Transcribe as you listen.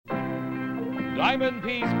Diamond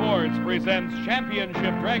P Sports presents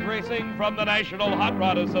championship drag racing from the National Hot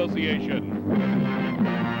Rod Association.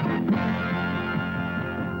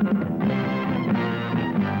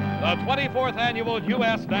 The 24th Annual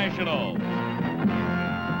U.S. Nationals.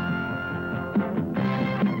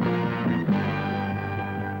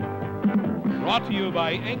 Brought to you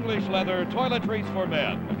by English Leather Toiletries for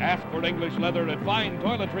Men. Ask for English Leather at fine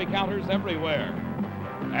toiletry counters everywhere.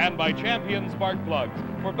 And by Champion Spark Plugs.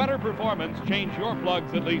 For better performance, change your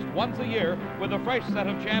plugs at least once a year with a fresh set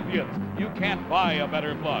of Champions. You can't buy a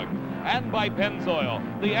better plug. And by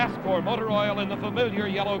Pennzoil, the Ask For motor oil in the familiar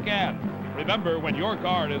yellow can. Remember, when your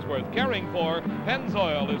car is worth caring for,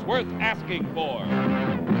 Pennzoil is worth asking for.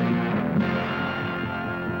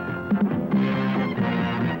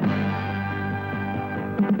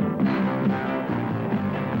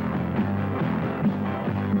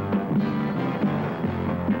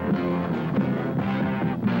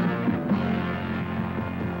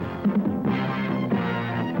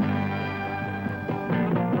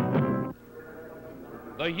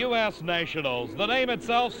 The U.S. Nationals. The name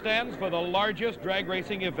itself stands for the largest drag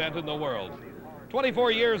racing event in the world.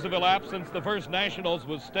 24 years have elapsed since the first Nationals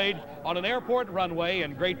was staged on an airport runway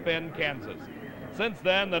in Great Bend, Kansas. Since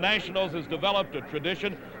then, the Nationals has developed a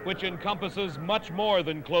tradition which encompasses much more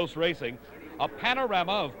than close racing, a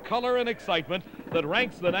panorama of color and excitement that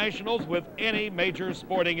ranks the Nationals with any major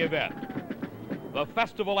sporting event. The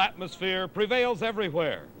festival atmosphere prevails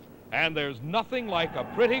everywhere, and there's nothing like a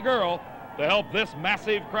pretty girl to help this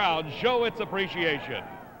massive crowd show its appreciation.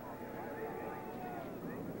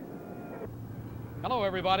 Hello,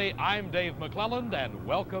 everybody. I'm Dave McClelland, and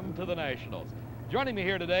welcome to the Nationals. Joining me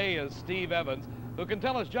here today is Steve Evans, who can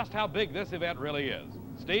tell us just how big this event really is.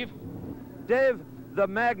 Steve? Dave, the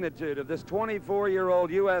magnitude of this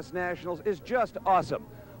 24-year-old U.S. Nationals is just awesome.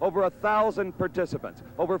 Over 1,000 participants,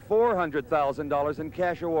 over $400,000 in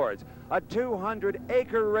cash awards, a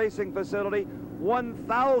 200-acre racing facility,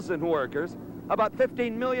 1,000 workers, about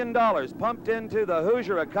 $15 million pumped into the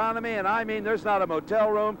Hoosier economy, and I mean there's not a motel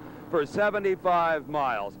room for 75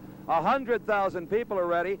 miles. 100,000 people are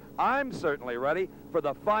ready. I'm certainly ready for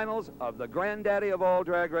the finals of the granddaddy of all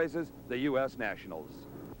drag races, the U.S. Nationals.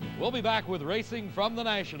 We'll be back with racing from the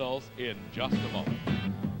Nationals in just a moment.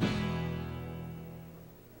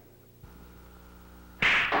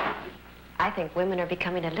 I think women are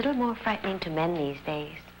becoming a little more frightening to men these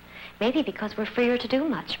days. Maybe because we're freer to do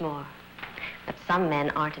much more. But some men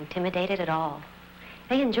aren't intimidated at all.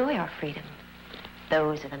 They enjoy our freedom.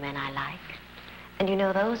 Those are the men I like. And you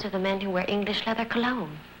know, those are the men who wear English leather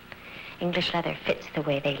cologne. English leather fits the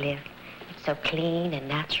way they live. It's so clean and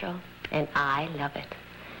natural, and I love it.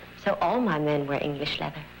 So all my men wear English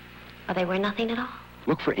leather, or they wear nothing at all.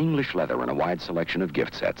 Look for English leather in a wide selection of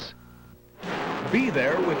gift sets. Be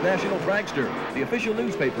there with National Dragster, the official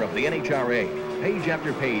newspaper of the NHRA. Page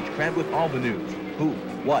after page crammed with all the news. Who,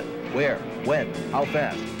 what, where, when, how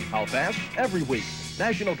fast. How fast? Every week.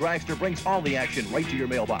 National Dragster brings all the action right to your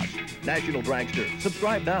mailbox. National Dragster.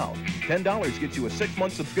 Subscribe now. $10 gets you a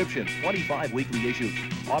 6-month subscription, 25 weekly issues,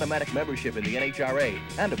 automatic membership in the NHRA,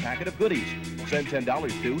 and a packet of goodies. Send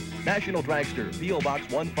 $10 to National Dragster, P.O.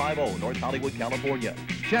 Box 150, North Hollywood, California.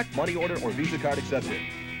 Check, money order, or Visa card accepted.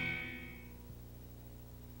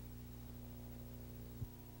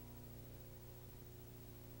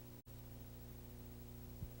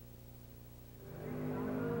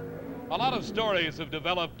 A lot of stories have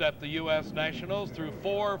developed at the U.S. Nationals through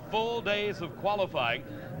 4 full days of qualifying.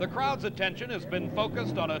 The crowd's attention has been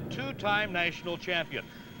focused on a 2-time national champion.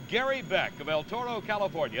 Gary Beck of El Toro,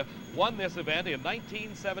 California, won this event in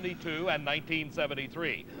 1972 and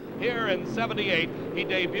 1973. Here in '78, he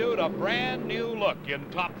debuted a brand new look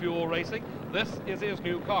in Top Fuel Racing. This is his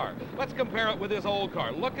new car. Let's compare it with his old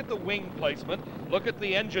car. Look at the wing placement, look at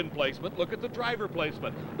the engine placement, look at the driver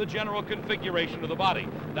placement, the general configuration of the body.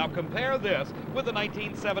 Now compare this with the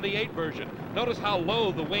 1978 version. Notice how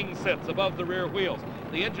low the wing sits above the rear wheels.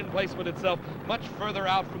 The engine placement itself much further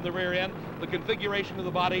out from the rear end. The configuration of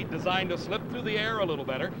the body designed to slip through the air a little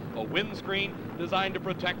better. A windscreen designed to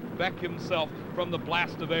protect Beck himself from the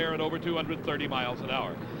blast of air at over 230 miles an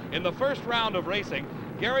hour. In the first round of racing,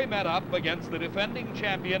 Gary met up against the defending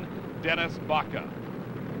champion, Dennis Baca.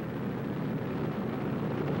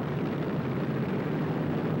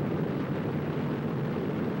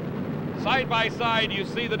 Side by side, you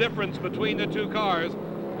see the difference between the two cars.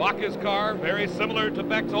 Baca's car, very similar to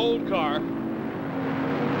Beck's old car.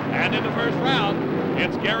 And in the first round,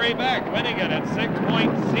 it's Gary Beck winning it at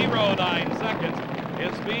 6.09 seconds.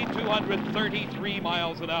 His speed, 233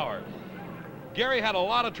 miles an hour. Gary had a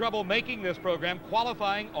lot of trouble making this program,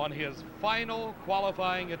 qualifying on his final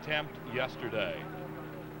qualifying attempt yesterday.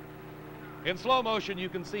 In slow motion, you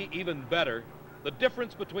can see even better the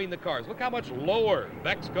difference between the cars. Look how much lower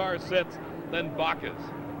Beck's car sits than Baca's.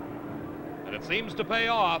 And it seems to pay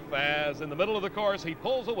off as in the middle of the course, he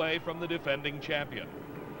pulls away from the defending champion.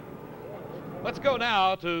 Let's go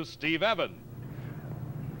now to Steve Evans.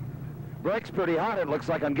 Brakes pretty hot, it looks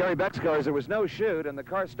like, on Gary Beck's cars. There was no chute, and the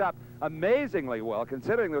car stopped amazingly well,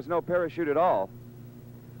 considering there was no parachute at all.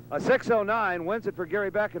 A 6:09 wins it for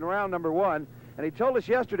Gary Beck in round number 1, and he told us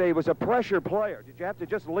yesterday he was a pressure player. Did you have to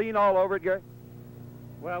just lean all over it, Gary?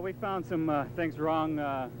 Well, we found some things wrong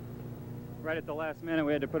right at the last minute.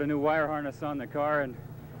 We had to put a new wire harness on the car, and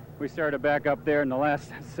we started back up there in the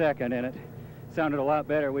last second, and it sounded a lot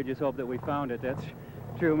better. We just hope that we found it. That's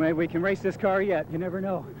true. Maybe we can race this car yet. You never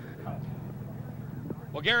know.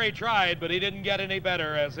 Well, Gary tried, but he didn't get any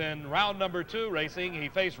better, as in round number 2 racing, he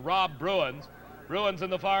faced Rob Bruins. Bruins in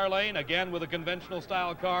the far lane, again with a conventional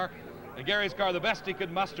style car. And Gary's car, the best he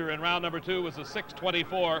could muster in round number 2 was a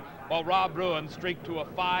 6:24, while Rob Bruins streaked to a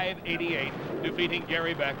 5:88, defeating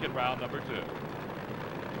Gary Beck in round number 2.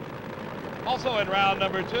 Also in round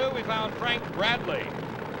number 2, we found Frank Bradley,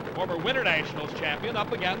 former Winter Nationals champion,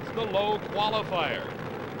 up against the low qualifier,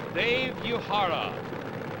 Dave Uhara.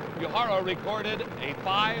 Uhara recorded a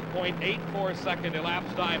 5.84 second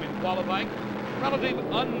elapsed time in qualifying. Relative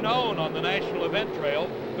unknown on the national event trail.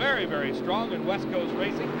 Very, very strong in West Coast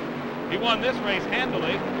racing. He won this race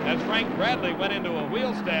handily as Frank Bradley went into a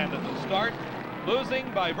wheel stand at the start,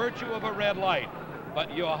 losing by virtue of a red light. But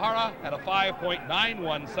Uhara had a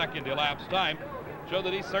 5.91 second elapsed time, showed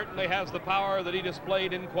that he certainly has the power that he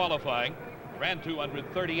displayed in qualifying. Ran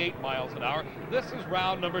 238 miles an hour. This is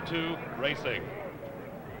round number 2 racing.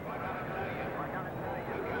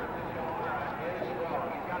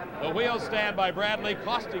 The wheel stand by Bradley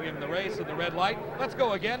costing him the race in the red light. Let's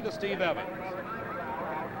go again to Steve Evans.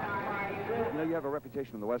 You know, you have a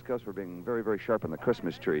reputation on the West Coast for being very, very sharp on the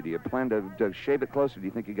Christmas tree. Do you plan to shave it close, or do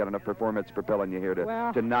you think you got enough performance propelling you here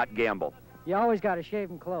to not gamble? You always got to shave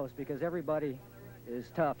them close because everybody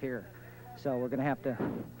is tough here. So we're going to have to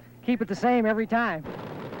keep it the same every time.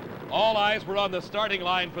 All eyes were on the starting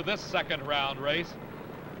line for this second round race.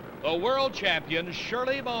 The world champion,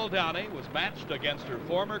 Shirley Muldowney, was matched against her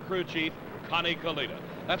former crew chief, Connie Kalita.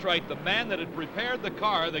 That's right, the man that had prepared the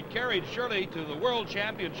car that carried Shirley to the World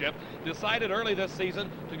Championship decided early this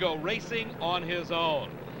season to go racing on his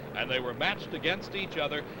own. And they were matched against each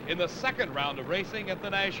other in the second round of racing at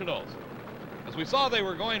the Nationals. As we saw they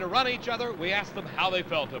were going to run each other, we asked them how they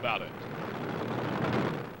felt about it.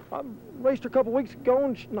 I raced her a couple weeks ago,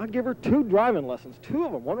 and I gave her 2 driving lessons, 2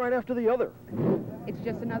 of them, one right after the other. It's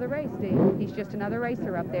just another race, Steve. He's just another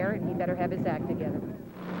racer up there, and he better have his act together.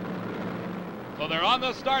 So they're on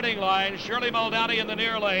the starting line. Shirley Muldowney in the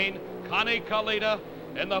near lane, Connie Kalita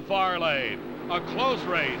in the far lane. A close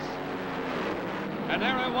race. And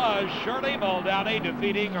there it was, Shirley Muldowney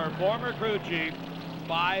defeating her former crew chief,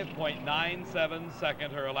 5.97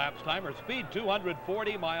 second her elapsed time. Her speed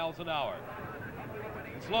 240 miles an hour.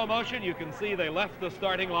 In slow motion, you can see they left the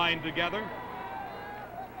starting line together.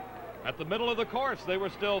 At the middle of the course, they were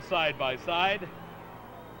still side by side.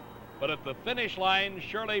 But at the finish line,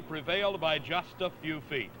 Shirley prevailed by just a few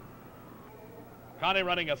feet. Connie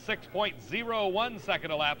running a 6.01 second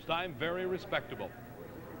elapsed time, very respectable.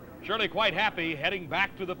 Shirley quite happy, heading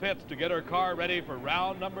back to the pits to get her car ready for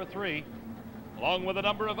round number 3, along with a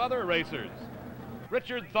number of other racers.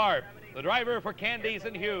 Richard Tharp, the driver for Candies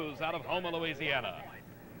and Hughes out of Houma, Louisiana.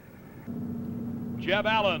 Jeb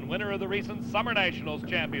Allen, winner of the recent Summer Nationals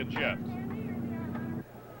Championships.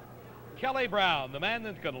 Kelly Brown, the man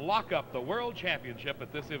that can lock up the World Championship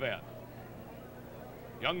at this event.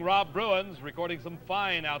 Young Rob Bruins recording some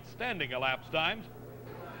fine, outstanding elapsed times.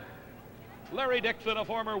 Larry Dixon, a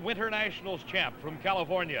former Winter Nationals champ from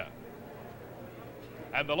California.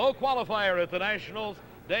 And the low qualifier at the Nationals,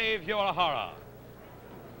 Dave Uhara.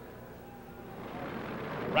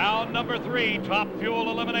 Round number 3, top fuel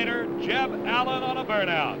eliminator, Jeb Allen on a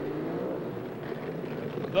burnout.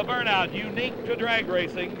 The burnout, unique to drag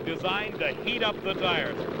racing, designed to heat up the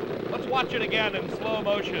tires. Let's watch it again in slow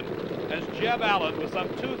motion as Jeb Allen, with some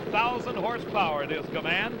 2,000 horsepower at his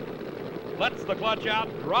command, lets the clutch out,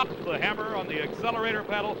 drops the hammer on the accelerator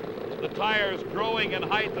pedal, the tires growing in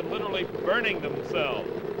height and literally burning themselves.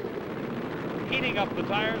 Heating up the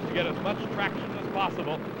tires to get as much traction as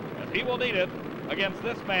possible, and he will need it against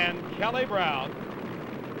this man, Kelly Brown,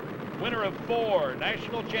 winner of 4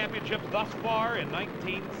 national championships thus far in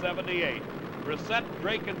 1978. Brissett,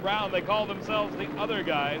 Drake, and Brown, they call themselves the other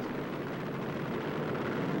guys.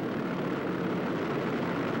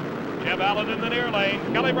 Jeb Allen in the near lane,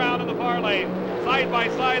 Kelly Brown in the far lane. Side by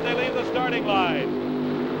side, they leave the starting line.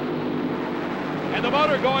 And the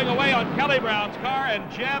motor going away on Kelly Brown's car,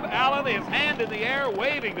 and Jeb Allen, his hand in the air,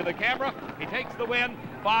 waving to the camera. He takes the win,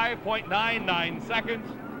 5.99 seconds,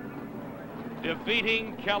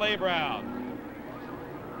 defeating Kelly Brown.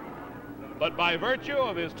 But by virtue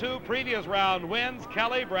of his 2 previous round wins,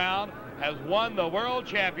 Kelly Brown has won the World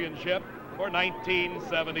Championship for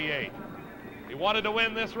 1978. He wanted to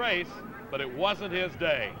win this race, but it wasn't his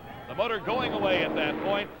day. The motor going away at that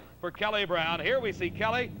point for Kelly Brown. Here we see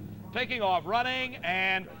Kelly taking off running,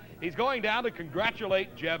 and he's going down to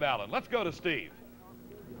congratulate Jeb Allen. Let's go to Steve.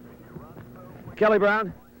 Kelly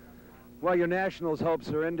Brown, well, your Nationals' hopes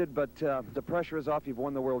are ended, but the pressure is off. You've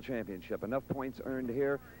won the World Championship. Enough points earned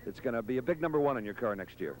here. It's going to be a big #1 in your car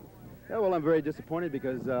next year. Yeah, well, I'm very disappointed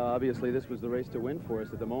because obviously this was the race to win for us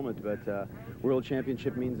at the moment, but World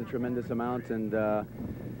Championship means a tremendous amount, and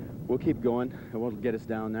we'll keep going. It won't get us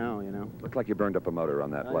down now, you know. Looked like you burned up a motor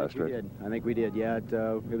on that last race. I think we did, yeah.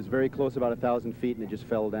 It was very close, about 1,000 feet, and it just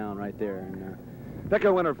fell down right there. And, pick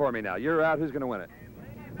a winner for me now. You're out. Who's going to win it?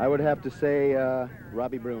 I would have to say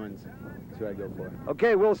Robbie Bruins. That's who I'd go for.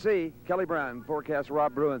 Okay, we'll see. Kelly Brown forecasts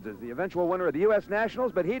Rob Bruins as the eventual winner of the U.S.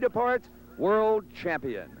 Nationals, but he departs world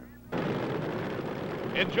champion.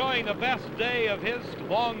 Enjoying the best day of his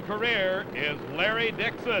long career is Larry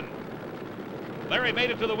Dixon. Larry made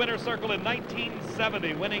it to the winner's circle in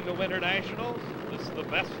 1970, winning the Winter Nationals. This is the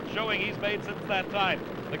best showing he's made since that time.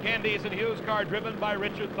 The Candies and Hughes car driven by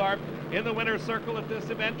Richard Tharp in the winner's circle at this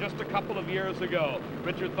event just a couple of years ago.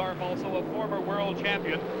 Richard Tharp, also a former world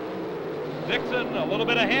champion. Dixon a little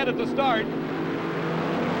bit ahead at the start.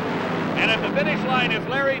 And at the finish line is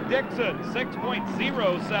Larry Dixon,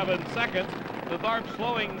 6.07 seconds. The Tharp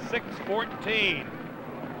slowing 6:14.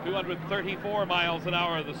 234 miles an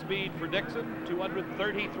hour the speed for Dixon,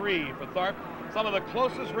 233 for Tharp. Some of the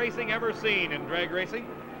closest racing ever seen in drag racing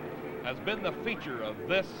has been the feature of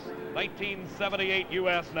this 1978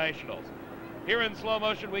 U.S. Nationals. Here in slow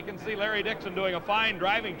motion, we can see Larry Dixon doing a fine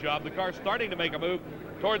driving job. The car starting to make a move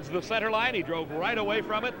towards the center line. He drove right away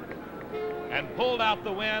from it and pulled out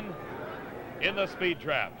the win in the speed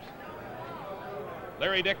traps.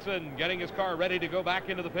 Larry Dixon getting his car ready to go back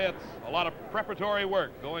into the pits. A lot of preparatory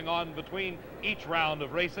work going on between each round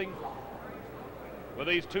of racing with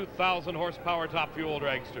these 2,000 horsepower Top Fuel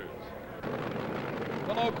dragsters.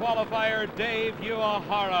 Fellow qualifier Dave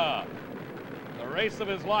Uehara. The race of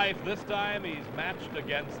his life. This time he's matched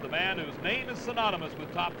against the man whose name is synonymous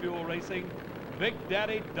with Top Fuel racing, Big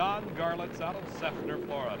Daddy Don Garlits out of Sefner,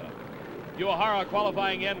 Florida. Uehara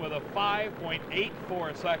qualifying in with a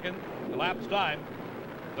 5.84 second elapsed time.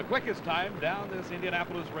 The quickest time down this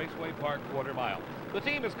Indianapolis Raceway Park quarter mile. The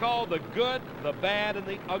team is called the Good, the Bad, and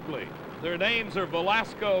the Ugly. Their names are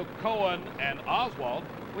Velasco, Cohen, and Oswald.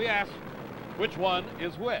 We asked which one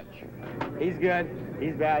is which. He's good,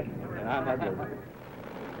 he's bad, and I'm ugly.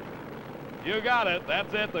 You got it.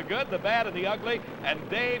 That's it. The Good, the Bad, and the Ugly. And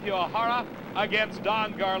Dave Uehara against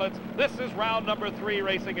Don Garlits. This is round number 3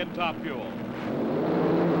 racing in Top Fuel.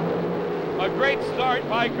 A great start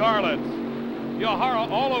by Garlits. Uehara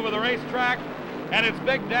all over the racetrack, and it's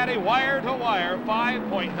Big Daddy wire to wire,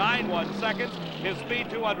 5.91 seconds. His speed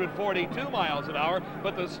 242 miles an hour,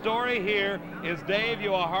 but the story here is Dave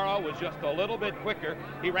Uehara was just a little bit quicker.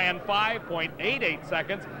 He ran 5.88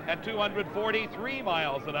 seconds at 243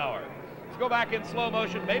 miles an hour. Let's go back in slow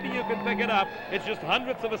motion. Maybe you can pick it up. It's just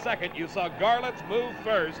hundredths of a second. You saw Garlits move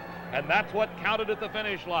first, and that's what counted at the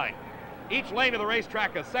finish line. Each lane of the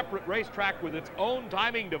racetrack, a separate racetrack with its own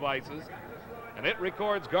timing devices, and it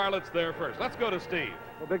records Garlits there first. Let's go to Steve.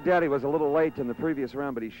 Well, Big Daddy was a little late in the previous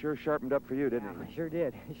round, but he sure sharpened up for you, didn't he? Sure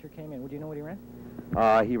did. He sure came in. Would you know what he ran?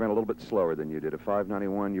 He ran a little bit slower than you did. A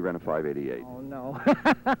 5.91, you ran a 5.88. Oh, no.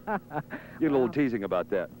 You're a little teasing about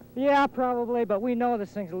that. Yeah, probably, but we know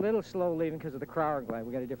this thing's a little slow leaving because of the Crowder glide.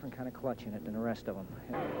 We got a different kind of clutch in it than the rest of them.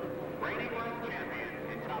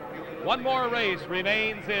 One more race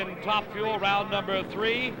remains in Top Fuel, round number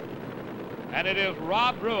 3. And it is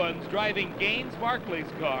Rob Bruins driving Gaines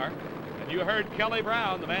Markley's car. And you heard Kelly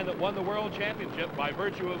Brown, the man that won the World Championship by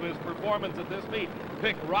virtue of his performance at this meet,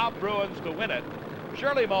 pick Rob Bruins to win it.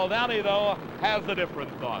 Shirley Muldowney, though, has a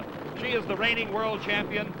different thought. She is the reigning world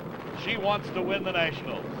champion. She wants to win the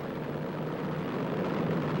Nationals.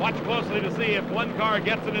 Watch closely to see if one car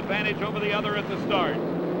gets an advantage over the other at the start.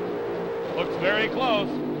 Looks very close.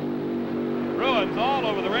 Bruins all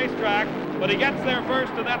over the racetrack, but he gets there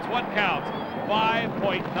first, and that's what counts.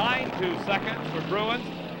 5.92 seconds for Bruins.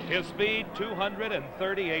 His speed,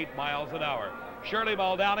 238 miles an hour. Shirley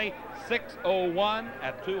Muldowney, 6:01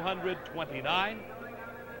 at 229.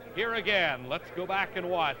 Here again, let's go back and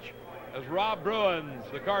watch as Rob Bruins,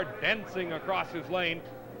 the car dancing across his lane,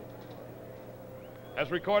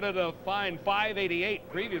 has recorded a fine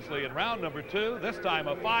 588 previously in round number 2, this time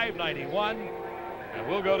a 591, and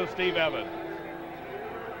we'll go to Steve Evans.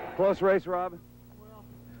 Close race, Rob? Well,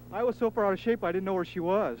 I was so far out of shape I didn't know where she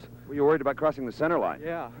was. Were you worried about crossing the center line?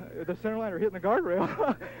 Yeah, the center line or hitting the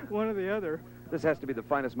guardrail, one or the other. This has to be the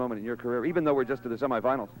finest moment in your career, even though we're just to the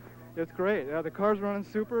semifinals. It's great. The car's running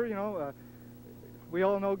super, you know. We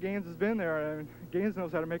all know Gaines has been there, and Gaines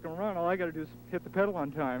knows how to make them run. All I got to do is hit the pedal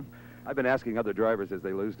on time. I've been asking other drivers as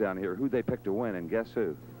they lose down here who they pick to win, and guess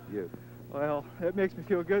who? You. Well, it makes me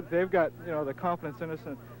feel good. They've got, you know, the confidence in us,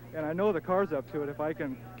 and I know the car's up to it if I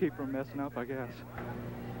can keep from messing up, I guess.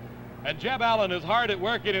 And Jeb Allen is hard at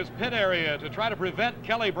work in his pit area to try to prevent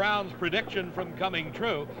Kelly Brown's prediction from coming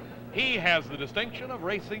true. He has the distinction of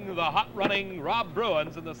racing the hot-running Rob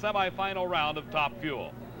Bruins in the semifinal round of Top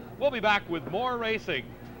Fuel. We'll be back with more racing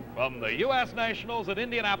from the U.S. Nationals at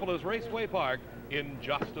Indianapolis Raceway Park in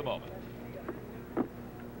just a moment.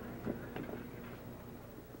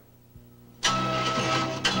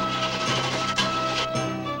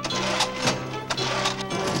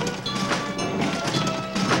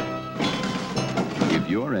 If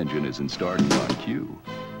your engine isn't starting on cue,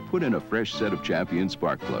 put in a fresh set of Champion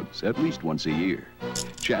spark plugs at least once a year.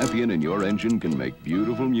 Champion and your engine can make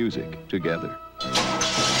beautiful music together.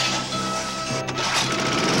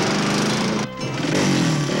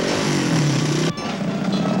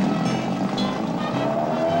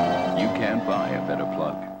 You can't buy a better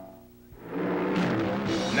plug.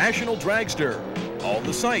 National Dragster. All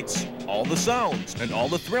the sights, all the sounds, and all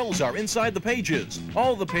the thrills are inside the pages.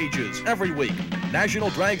 All the pages, every week. National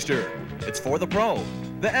Dragster. It's for the pro,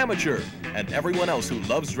 the amateur, and everyone else who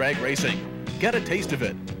loves drag racing. Get a taste of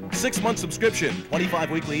it. 6-month subscription,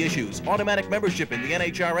 25 weekly issues, automatic membership in the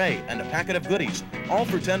NHRA, and a packet of goodies, all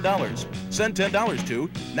for $10. Send $10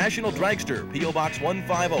 to National Dragster, P.O. Box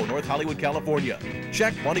 150, North Hollywood, California.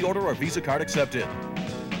 Check, money order, or Visa card accepted.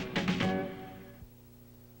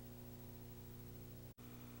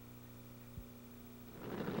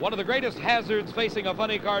 One of the greatest hazards facing a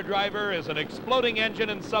funny car driver is an exploding engine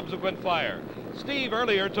and subsequent fire. Steve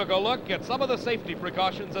earlier took a look at some of the safety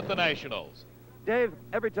precautions at the Nationals. Dave,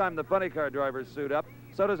 every time the funny car drivers suit up,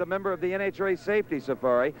 so does a member of the NHRA Safety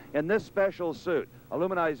Safari in this special suit.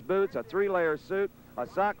 Aluminized boots, a 3-layer suit, a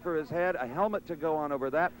sock for his head, a helmet to go on over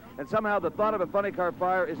that, and somehow the thought of a funny car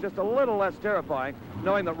fire is just a little less terrifying,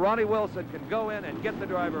 knowing that Ronnie Wilson can go in and get the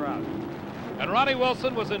driver out. And Ronnie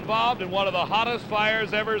Wilson was involved in one of the hottest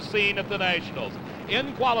fires ever seen at the Nationals.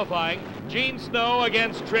 In qualifying, Gene Snow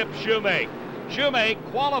against Trip Shoemake. Shoemake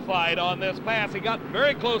qualified on this pass. He got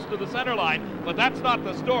very close to the center line, but that's not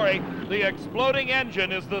the story. The exploding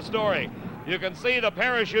engine is the story. You can see the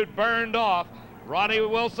parachute burned off. Ronnie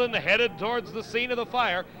Wilson headed towards the scene of the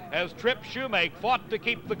fire as Trip Shoemake fought to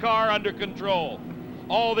keep the car under control.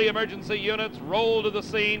 All the emergency units rolled to the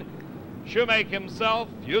scene. Shoemake himself,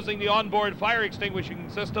 using the onboard fire extinguishing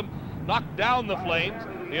system, knocked down the flames.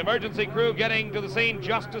 The emergency crew getting to the scene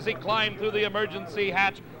just as he climbed through the emergency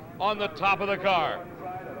hatch on the top of the car.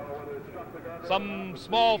 Some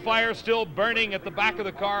small fire still burning at the back of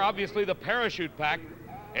the car, obviously the parachute pack.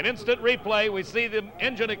 In instant replay, we see the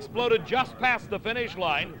engine exploded just past the finish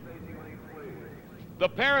line. The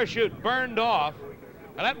parachute burned off,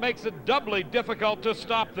 and that makes it doubly difficult to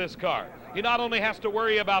stop this car. He not only has to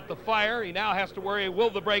worry about the fire, he now has to worry, will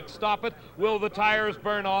the brakes stop it? Will the tires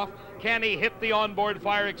burn off? Can he hit the onboard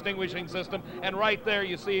fire extinguishing system? And right there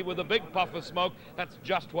you see with a big puff of smoke, that's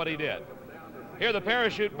just what he did. Here the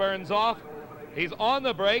parachute burns off. He's on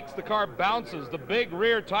the brakes, the car bounces, the big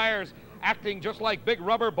rear tires acting just like big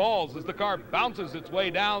rubber balls as the car bounces its way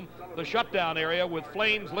down the shutdown area with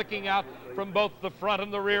flames licking out from both the front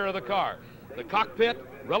and the rear of the car. The cockpit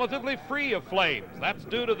relatively free of flames. That's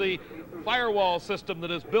due to the firewall system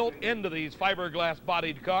that is built into these fiberglass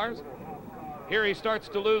bodied cars. Here he starts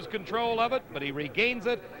to lose control of it, but he regains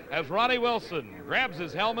it as Ronnie Wilson grabs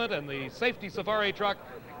his helmet and the safety safari truck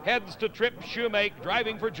heads to Trip Shoemake,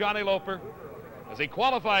 driving for Johnny Loper. As he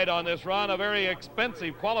qualified on this run, a very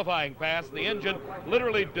expensive qualifying pass, the engine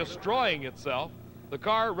literally destroying itself. The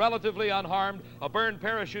car relatively unharmed, a burned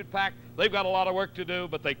parachute pack. They've got a lot of work to do,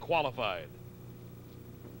 but they qualified.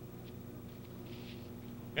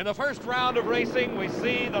 In the first round of racing, we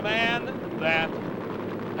see the man that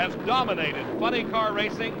has dominated funny car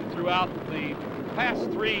racing throughout the past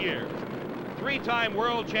 3 years. 3-time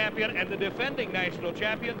world champion and the defending national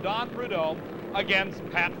champion, Don Prudhomme, against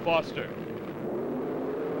Pat Foster.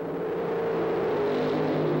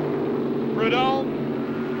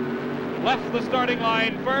 Prudhomme left the starting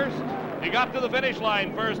line first. He got to the finish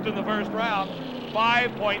line first in the first round.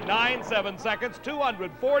 5.97 seconds,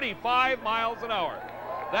 245 miles an hour.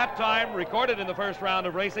 That time, recorded in the first round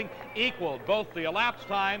of racing, equaled both the elapsed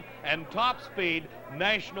time and top speed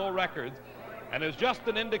national records, and is just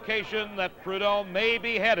an indication that Prudhomme may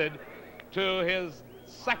be headed to his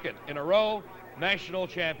second in a row national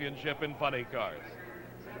championship in funny cars.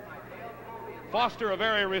 Foster, a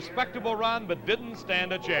very respectable run, but didn't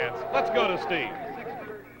stand a chance. Let's go to Steve.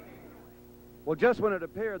 Well, just when it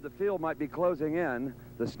appeared the field might be closing in,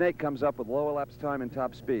 the Snake comes up with low elapsed time and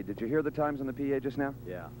top speed. Did you hear the times on the PA just now?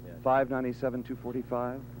 Yeah. 5:97,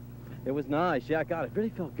 2:45. It was nice. Yeah, God, it really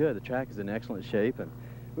felt good. The track is in excellent shape, and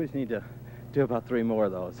we just need to do about 3 more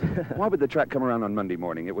of those. Why would the track come around on Monday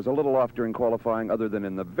morning? It was a little off during qualifying, other than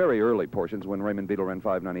in the very early portions when Raymond Beadle ran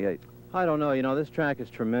 5:98. I don't know. You know, this track is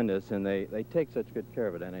tremendous, and they take such good care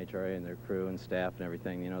of it, NHRA and their crew and staff and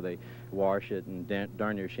everything. You know, they wash it and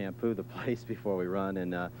darn near shampoo the place before we run,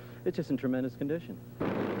 and it's just in tremendous condition.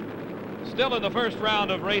 Still in the first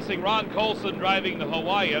round of racing, Ron Colson, driving the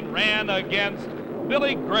Hawaiian, ran against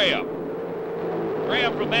Billy Graham.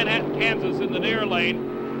 Graham from Manhattan, Kansas, in the near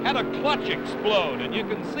lane, had a clutch explode, and you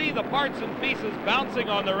can see the parts and pieces bouncing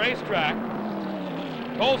on the racetrack.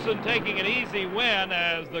 Colson taking an easy win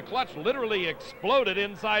as the clutch literally exploded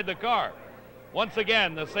inside the car. Once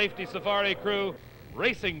again, the safety safari crew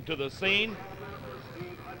racing to the scene.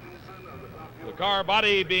 The car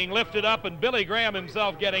body being lifted up and Billy Graham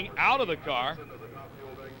himself getting out of the car.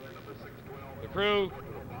 The crew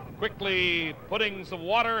quickly putting some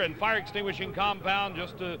water and fire extinguishing compound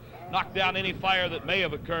just to knock down any fire that may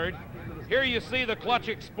have occurred. Here you see the clutch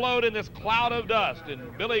explode in this cloud of dust in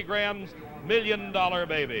Billy Graham's $1 million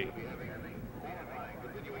baby.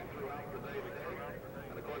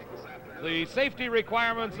 The safety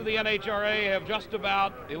requirements of the NHRA have just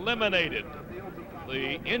about eliminated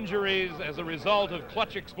the injuries as a result of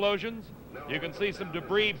clutch explosions. You can see some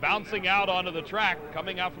debris bouncing out onto the track,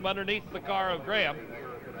 coming out from underneath the car of Graham.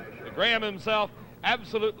 Graham himself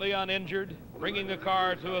absolutely uninjured, bringing the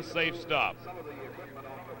car to a safe stop.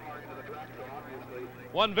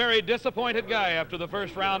 One very disappointed guy after the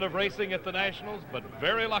first round of racing at the Nationals, but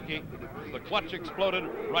very lucky. The clutch exploded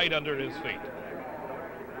right under his feet.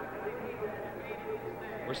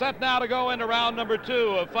 We're set now to go into round number 2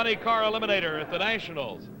 of Funny Car Eliminator at the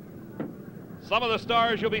Nationals. Some of the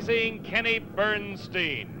stars you'll be seeing: Kenny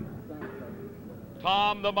Bernstein,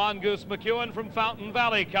 Tom the Mongoose McEwen from Fountain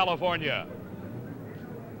Valley, California.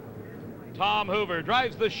 Tom Hoover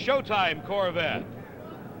drives the Showtime Corvette.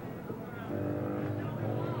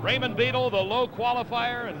 Raymond Beadle, the low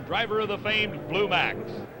qualifier and driver of the famed Blue Max.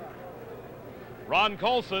 Ron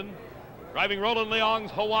Colson driving Roland Leong's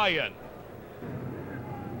Hawaiian.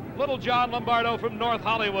 Little John Lombardo from North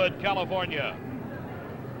Hollywood, California.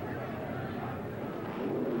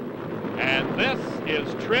 And this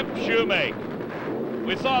is Trip Shoemake.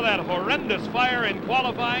 We saw that horrendous fire in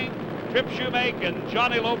qualifying. Trip Shoemake and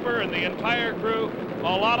Johnny Loper and the entire crew, a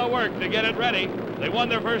lot of work to get it ready. They won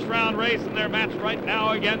their first round race in their match right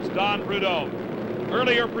now against Don Prudhomme.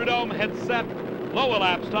 Earlier, Prudhomme had set low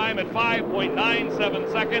elapsed time at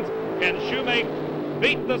 5.97 seconds. Can Shoemake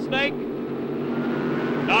beat the Snake?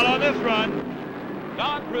 Not on this run.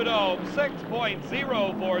 Don Prudhomme,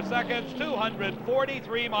 6.04 seconds,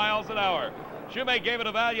 243 miles an hour. Shoemake gave it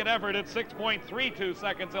a valiant effort at 6.32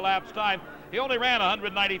 seconds elapsed time. He only ran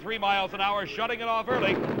 193 miles an hour, shutting it off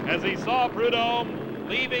early as he saw Prudhomme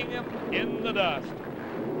leaving him in the dust.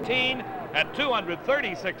 Teen at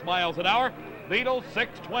 236 miles an hour. Beadle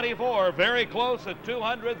 624, very close at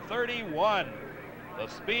 231. The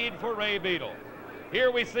speed for Ray Beadle.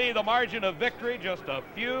 Here we see the margin of victory, just a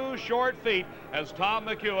few short feet as Tom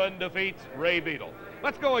McEwen defeats Ray Beadle.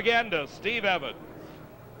 Let's go again to Steve Evans.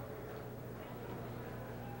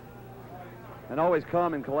 And always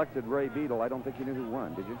calm and collected Ray Beadle. I don't think you knew who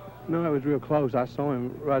won, did you? No, it was real close. I saw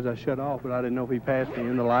him right as I shut off, but I didn't know if he passed me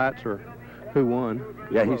in the lights or who won.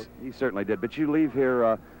 Yeah, he certainly did. But you leave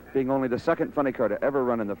here being only the second funny car to ever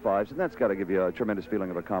run in the 5s, and that's got to give you a tremendous feeling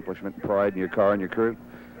of accomplishment and pride in your car and your crew.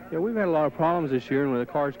 Yeah, we've had a lot of problems this year, and the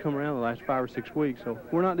cars come around the last 5 or 6 weeks, so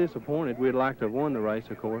we're not disappointed. We'd like to have won the race,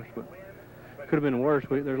 of course, but could have been worse.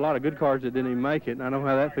 There's a lot of good cars that didn't even make it, and I know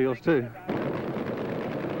how that feels, too.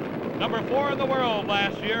 Number 4 in the world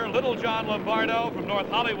last year, Little John Lombardo from North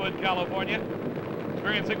Hollywood, California,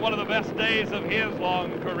 experiencing one of the best days of his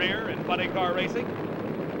long career in funny car racing.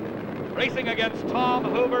 Racing against Tom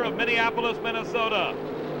Hoover of Minneapolis, Minnesota.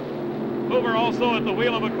 Hoover also at the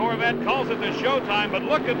wheel of a Corvette, calls it the Showtime, but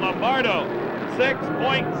look at Lombardo,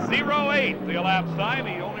 6.08 the elapsed time.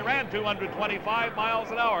 He only ran 225 miles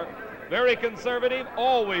an hour. Very conservative,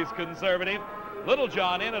 always conservative.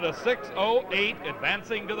 Littlejohn in at a 6:08,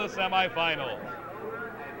 advancing to the semifinals.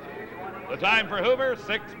 The time for Hoover,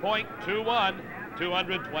 6.21,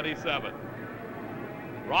 227.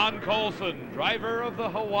 Ron Colson, driver of the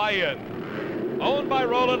Hawaiian, owned by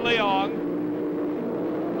Roland Leong.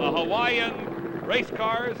 The Hawaiian race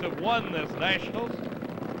cars have won this Nationals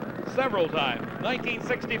several times,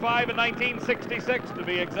 1965 and 1966 to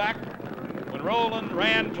be exact, when Roland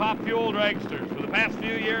ran Top Fuel dragsters. For the past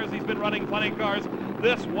few years, he's been running funny cars.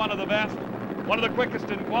 This one of the best, one of the quickest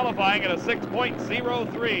in qualifying at a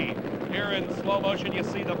 6.03. Here in slow motion, you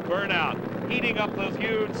see the burnout, heating up those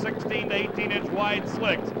huge 16 to 18-inch wide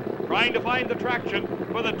slicks, trying to find the traction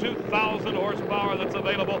for the 2,000 horsepower that's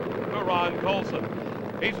available to Ron Colson.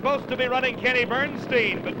 He's supposed to be running Kenny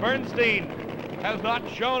Bernstein, but Bernstein has not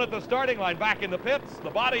shown at the starting line. Back in the pits, the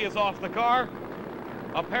body is off the car.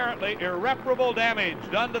 Apparently irreparable damage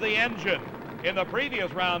done to the engine in the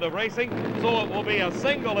previous round of racing, so it will be a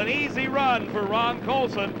single and easy run for Ron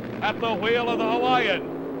Colson at the wheel of the Hawaiian.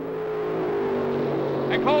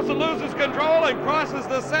 And Colson loses control and crosses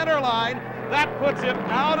the center line. That puts him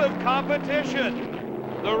out of competition.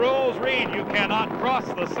 The rules read you cannot cross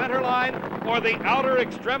the center line or the outer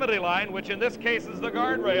extremity line, which in this case is the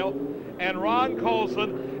guardrail. And Ron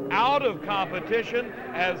Colson out of competition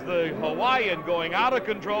as the Hawaiian going out of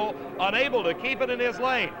control, unable to keep it in his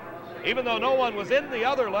lane. Even though no one was in the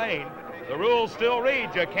other lane, the rules still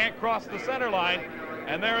read you can't cross the center line.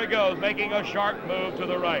 And there he goes, making a sharp move to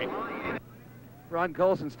the right. Ron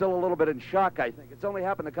Colson's still a little bit in shock, I think. It's only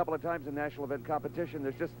happened a couple of times in national event competition.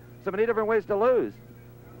 There's just so many different ways to lose.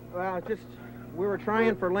 Well, we were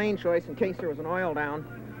trying for lane choice in case there was an oil down.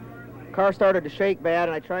 Car started to shake bad,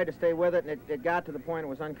 and I tried to stay with it, and it got to the point it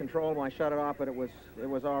was uncontrollable. I shut it off, but it was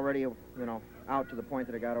already, you know, out to the point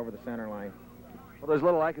that it got over the center line. Well, there's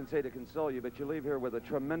little I can say to console you, but you leave here with a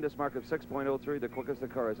tremendous mark of 6.03, the quickest the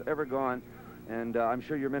car has ever gone, and I'm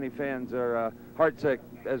sure your many fans are heartsick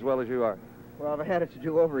as well as you are. Well, if I had it to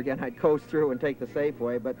do over again, I'd coast through and take the safe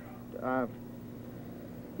way, but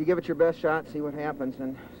you give it your best shot, see what happens,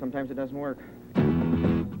 and sometimes it doesn't work.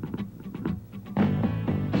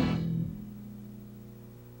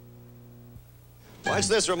 Watch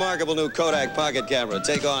this remarkable new Kodak pocket camera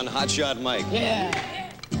take on Hotshot Mike. Yeah.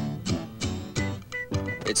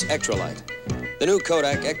 It's Extralight, the new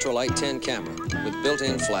Kodak Extralight 10 camera with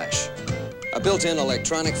built-in flash. A built-in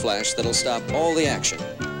electronic flash that'll stop all the action,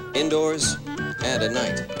 indoors and at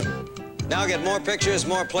night. Now get more pictures,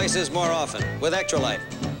 more places, more often with Extralight,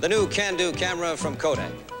 the new can-do camera from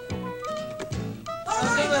Kodak.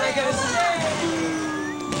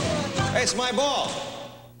 It's my ball.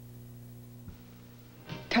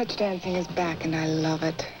 Touch dancing is back, and I love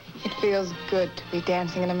it. It feels good to be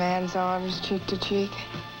dancing in a man's arms, cheek to cheek.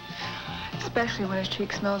 Especially when his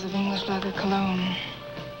cheek smells of English leather cologne.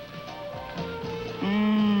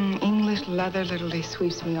 English leather literally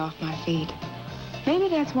sweeps me off my feet. Maybe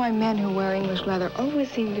that's why men who wear English leather always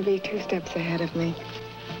seem to be 2 steps ahead of me.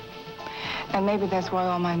 And maybe that's why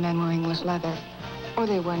all my men wear English leather, or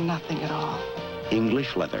they wear nothing at all.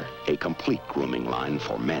 English Leather, a complete grooming line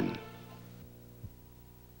for men.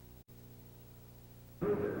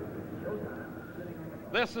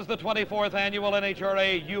 This is the 24th annual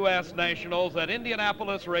NHRA U.S. Nationals at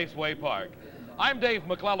Indianapolis Raceway Park. I'm Dave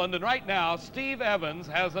McClelland, and right now, Steve Evans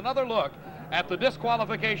has another look at the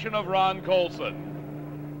disqualification of Ron Colson.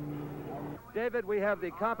 David, we have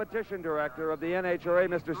the competition director of the NHRA,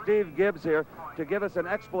 Mr. Steve Gibbs, here to give us an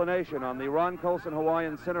explanation on the Ron Colson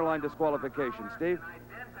Hawaiian centerline disqualification. Steve?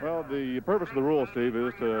 Well, the purpose of the rule, Steve,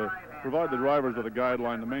 is to provide the drivers with a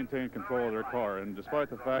guideline to maintain control of their car. And despite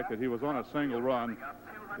the fact that he was on a single run,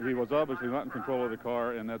 he was obviously not in control of the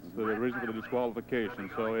car, and that's the reason for the disqualification.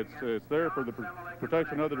 So it's there for the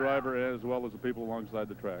protection of the driver as well as the people alongside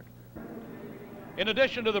the track. In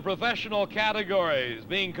addition to the professional categories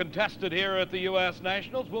being contested here at the U.S.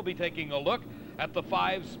 Nationals, we'll be taking a look at the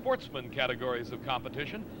 5 sportsman categories of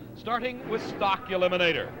competition, starting with stock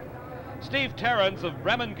eliminator. Steve Terrence of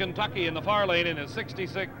Bremen, Kentucky in the far lane in his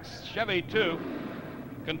 66 Chevy 2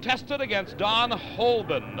 contested against Don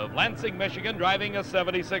Holben of Lansing, Michigan, driving a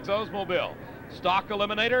 76 Oldsmobile. Stock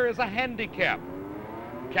eliminator is a handicap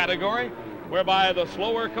category whereby the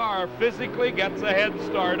slower car physically gets a head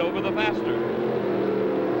start over the faster.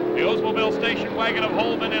 The Oldsmobile station wagon of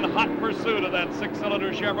Holben in hot pursuit of that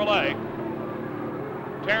 6-cylinder Chevrolet.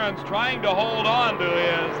 Terrence trying to hold on to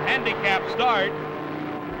his handicap start,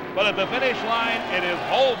 but at the finish line, it is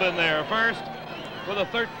Holben there first with a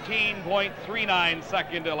 13.39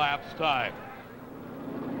 second elapsed time.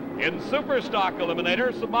 In Super Stock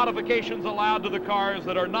Eliminator, some modifications allowed to the cars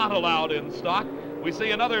that are not allowed in stock. We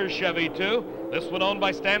see another Chevy 2, this one owned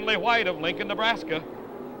by Stanley White of Lincoln, Nebraska,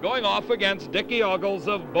 going off against Dickie Ogles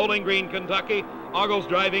of Bowling Green, Kentucky. Ogles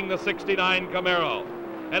driving the 69 Camaro.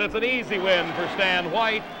 And it's an easy win for Stan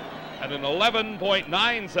White at an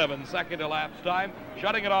 11.97 second elapsed time,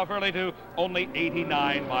 shutting it off early to only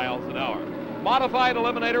 89 miles an hour. Modified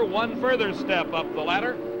Eliminator, one further step up the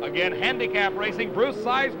ladder. Again, handicap racing. Bruce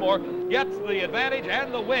Sizemore gets the advantage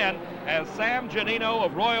and the win as Sam Giannino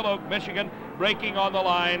of Royal Oak, Michigan, breaking on the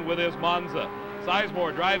line with his Monza.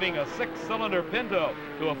 Sizemore driving a 6-cylinder Pinto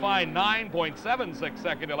to a fine 9.76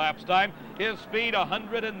 second elapsed time. His speed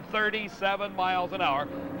 137 miles an hour,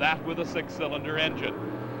 that with a 6-cylinder engine.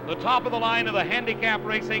 The top of the line of the handicap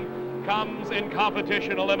racing comes in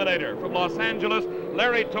Competition Eliminator. From Los Angeles,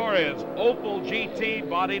 Larry Torres, Opel GT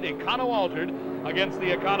bodied Econo altered against the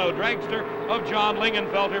Econo dragster of John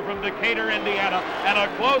Lingenfelter from Decatur, Indiana, and a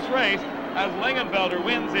close race as Lingenfelter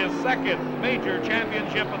wins his second major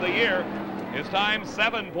championship of the year. His time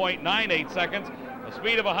 7.98 seconds, a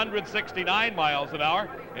speed of 169 miles an hour.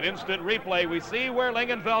 In instant replay, we see where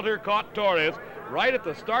Lingenfelter caught Torres right at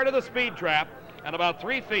the start of the speed trap, and about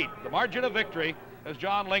 3 feet, the margin of victory, as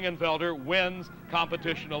John Lingenfelter wins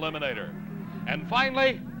Competition Eliminator. And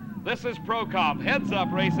finally, this is Pro Comp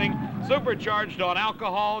heads-up racing, supercharged on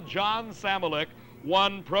alcohol. John Samolik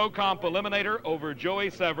won Pro Comp Eliminator over Joey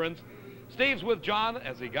Severance. Steve's with John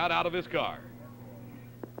as he got out of his car.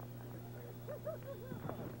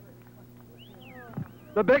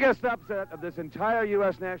 The biggest upset of this entire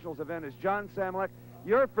U.S. Nationals event is John Samolik,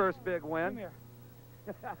 your first big win.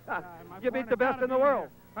 You beat the best in the world.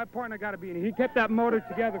 My partner got to be in here. He kept that motor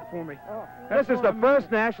together for me. This is the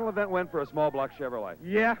first national event win for a small block Chevrolet.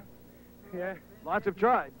 Yeah. Lots have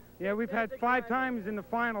tried. Yeah, we've had 5 times in the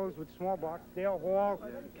finals with small blocks. Dale Hall,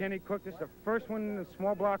 Kenny Cook. This is the first one in the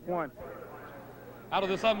small block one. Out of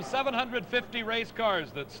the some 750 race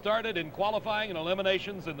cars that started in qualifying and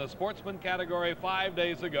eliminations in the sportsman category 5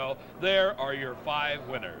 days ago, there are your 5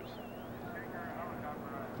 winners.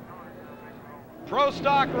 Pro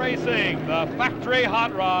Stock Racing, the factory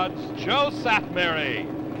hot rods, Joe Satmary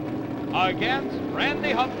against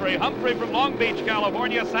Randy Humphrey. Humphrey from Long Beach,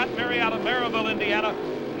 California, Satmary out of Maryville, Indiana.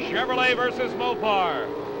 Chevrolet versus Mopar.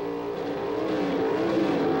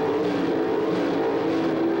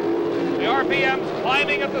 The RPM's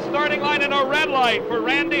climbing at the starting line, and a red light for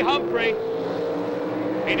Randy Humphrey.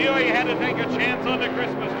 He knew he had to take a chance on the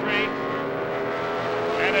Christmas tree.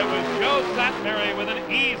 And it was Joe Satmary with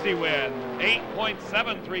an easy win.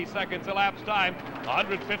 8.73 seconds elapsed time,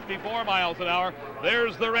 154 miles an hour.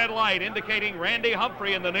 There's the red light indicating Randy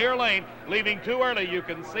Humphrey in the near lane, leaving too early. You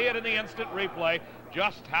can see it in the instant replay,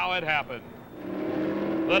 just how it happened.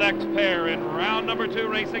 The next pair in round number 2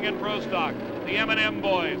 racing in Pro Stock, the M&M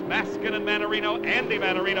boys, Maskin and Manarino. Andy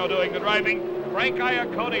Manarino doing the driving. Frank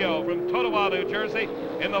Iaconio from Totowa, New Jersey,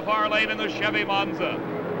 in the far lane in the Chevy Monza.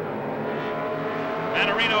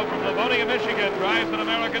 Manarino from Livonia, Michigan, drives an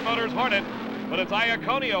American Motors Hornet, but it's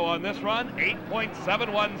Iaconio on this run,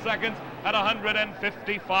 8.71 seconds at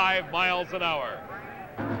 155 miles an hour.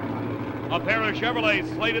 A pair of Chevrolets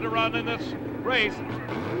slated to run in this race,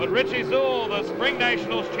 but Richie Zool, the Spring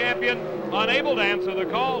Nationals champion, unable to answer the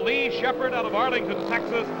call. Lee Shepard out of Arlington,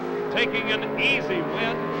 Texas, taking an easy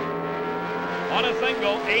win on a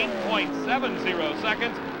single, 8.70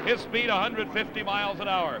 seconds. His speed 150 miles an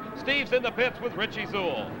hour. Steve's in the pits with Richie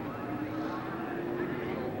Zool.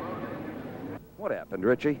 What happened,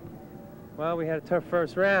 Richie? Well, we had a tough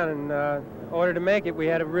first round, and in order to make it, we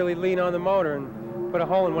had to really lean on the motor and put a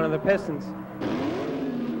hole in one of the pistons.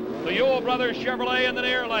 The Ewell Brothers Chevrolet in the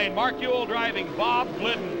near lane. Mark Ewell driving, Bob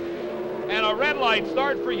Glidden. And a red light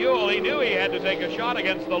start for Ewell. He knew he had to take a shot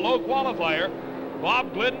against the low qualifier.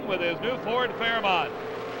 Bob Glidden with his new Ford Fairmont.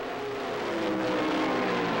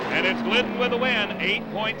 And it's Glidden with the win,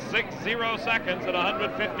 8.60 seconds at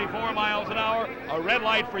 154 miles an hour. A red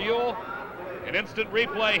light for Ewell. In instant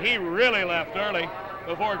replay, he really left early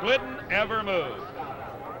before Glidden ever moved.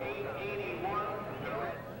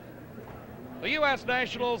 The U.S.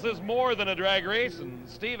 Nationals is more than a drag race, and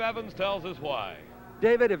Steve Evans tells us why.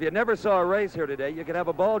 David, if you never saw a race here today, you can have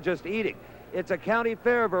a ball just eating. It's a county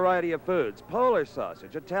fair variety of foods: Polish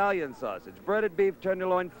sausage, Italian sausage, breaded beef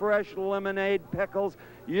tenderloin, fresh lemonade, pickles,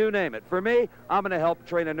 you name it. For me, I'm going to help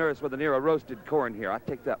train a nurse with an ear of roasted corn here. I'll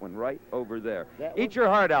take that one right over there. Eat your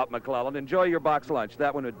heart out, McClellan. Enjoy your box lunch.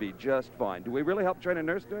 That one would be just fine. Do we really help train a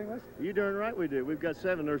nurse doing this? You're doing right, we do. We've got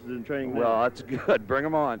 7 nurses in training now. Well, that's good. Bring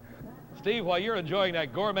them on. Steve, while you're enjoying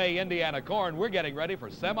that gourmet Indiana corn, we're getting ready for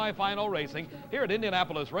semifinal racing here at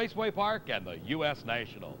Indianapolis Raceway Park and the U.S.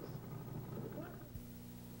 Nationals.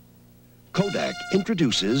 Kodak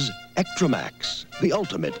introduces Ektramax, the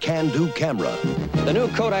ultimate can-do camera. The new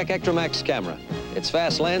Kodak Ektramax camera. Its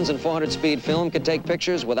fast lens and 400-speed film can take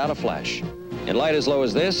pictures without a flash. In light as low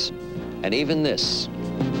as this, and even this.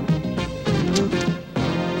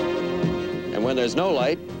 And when there's no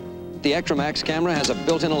light, the Ektramax camera has a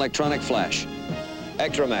built-in electronic flash.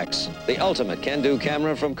 Ektramax, the ultimate can-do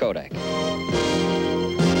camera from Kodak.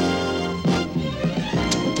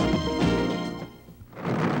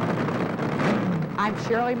 I'm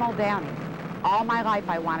Shirley Muldowney. All my life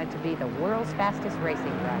I wanted to be the world's fastest racing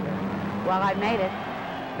driver. Well, I made it.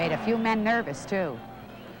 Made a few men nervous, too.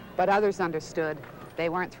 But others understood. They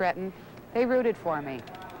weren't threatened. They rooted for me.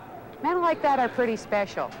 Men like that are pretty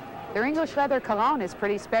special. Their English leather cologne is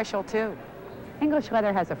pretty special, too. English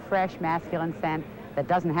leather has a fresh, masculine scent that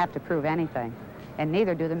doesn't have to prove anything. And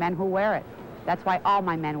neither do the men who wear it. That's why all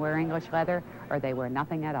my men wear English leather, or they wear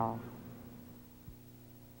nothing at all.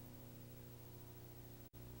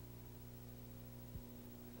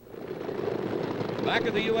 Back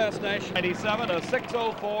at the U.S. National 97, a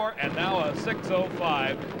 6:04 and now a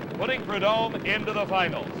 6:05, putting Prudhomme into the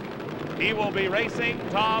finals. He will be racing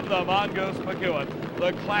Tom the Mongoose McEwen.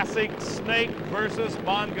 The classic snake versus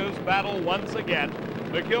mongoose battle once again.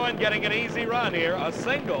 McEwen getting an easy run here, a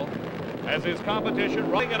single, as his competition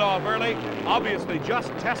running it off early, obviously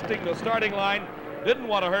just testing the starting line. Didn't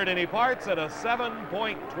want to hurt any parts at a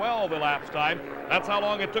 7.12 elapsed time. That's how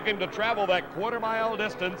long it took him to travel that quarter-mile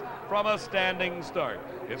distance from a standing start.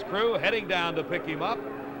 His crew heading down to pick him up.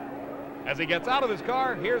 As he gets out of his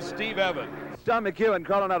car, here's Steve Evans. Tom McEwen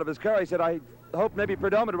crawling out of his car, he said, I hoped maybe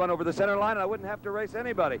Prudhomme would run over the center line and I wouldn't have to race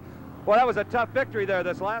anybody. Well, that was a tough victory there,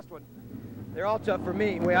 this last one. They're all tough for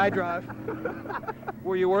me, the way I drive.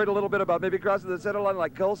 Were you worried a little bit about maybe crossing the center line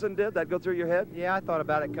like Coulson did? That go through your head? Yeah, I thought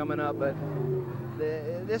about it coming up, but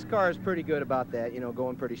this car is pretty good about that, you know,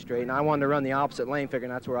 going pretty straight. And I wanted to run the opposite lane,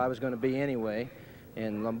 figuring that's where I was going to be anyway.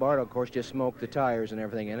 And Lombardo, of course, just smoked the tires and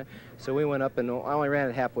everything in it. So we went up, and I only ran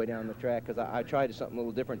it halfway down the track because I tried something a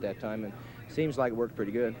little different that time, and it seems like it worked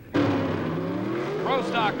pretty good. Pro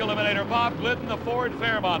Stock Eliminator Bob Glidden, the Ford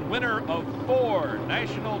Fairmont, winner of 4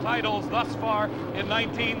 national titles thus far in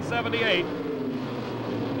 1978,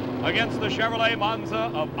 against the Chevrolet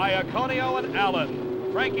Monza of Iaconio and Allen.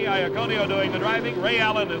 Frankie Iaconio doing the driving, Ray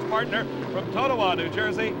Allen, his partner, from Totowa, New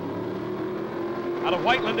Jersey. Out of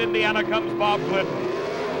Whiteland, Indiana, comes Bob Glidden.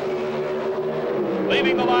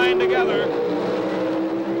 Leaving the line together.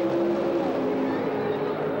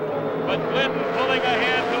 But Glidden pulling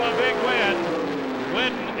ahead to a big win.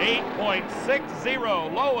 Glidden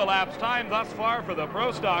 8.60, low elapsed time thus far for the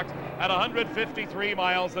Pro Stocks at 153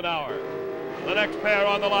 miles an hour. The next pair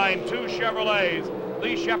on the line, 2 Chevrolets.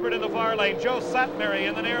 Lee Shepard in the far lane, Joe Satmary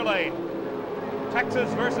in the near lane.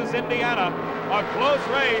 Texas versus Indiana, a close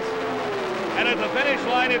race. And at the finish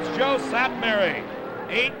line, it's Joe Satmary.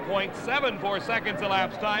 8.74 seconds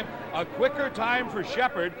elapsed time, a quicker time for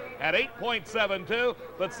Shepard at 8.72,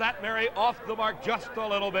 but Satmary off the mark just a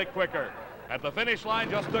little bit quicker. At the finish line,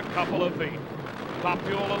 just a couple of feet. Top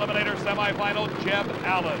Fuel Eliminator semifinal, Jeb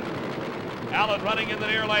Allen. Allen running in the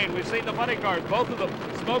near lane. We've seen the funny cars. Both of them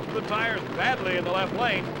smoked the tires badly in the left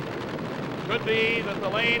lane. Could be that the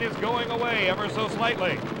lane is going away ever so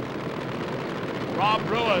slightly. Rob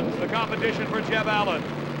Bruins, the competition for Jeb Allen.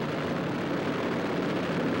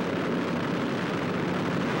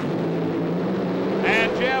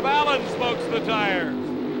 And Jeb Allen smokes the tires.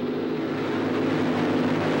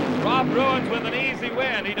 Rob Bruins with an easy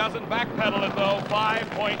win. He doesn't backpedal it, though.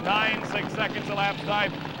 5.96 seconds elapsed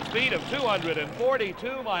time. Speed of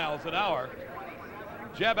 242 miles an hour.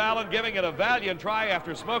 Jeb Allen giving it a valiant try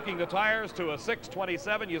after smoking the tires to a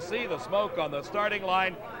 6.27. You see the smoke on the starting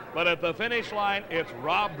line, but at the finish line, it's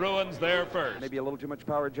Rob Bruins there first. Maybe a little too much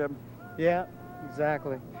power, Jeb? Yeah,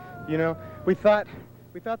 exactly. You know, we thought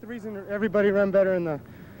the reason everybody ran better in the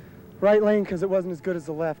right lane because it wasn't as good as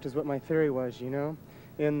the left is what my theory was, you know.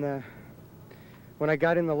 When I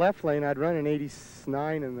got in the left lane, I'd run an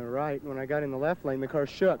 89 in the right. When I got in the left lane, the car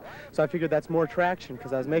shook. So I figured that's more traction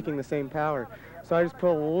because I was making the same power. So I just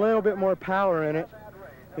put a little bit more power in it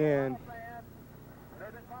and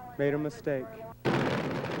made a mistake.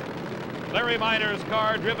 Larry Minor's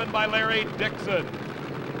car, driven by Larry Dixon.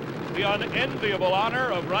 The unenviable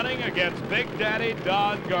honor of running against Big Daddy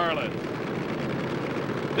Don Garlits.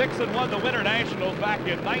 Dixon won the Winter Nationals back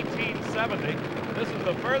in 1970. This is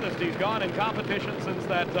the furthest he's gone in competition since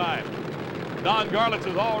that time. Don Garlits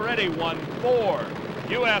has already won 4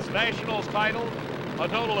 U.S. Nationals titles, a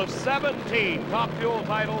total of 17 Top Fuel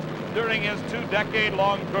titles during his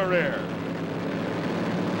 2-decade-long career.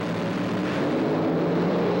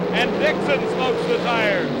 And Dixon smokes the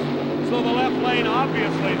tires. So the left lane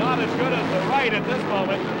obviously not as good as the right at this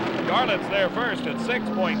moment. Garlett's there first at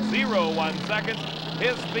 6.01 seconds.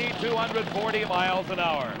 His speed 240 miles an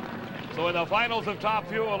hour. So in the finals of Top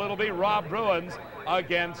Fuel, it'll be Rob Bruins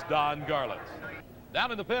against Don Garlits. Down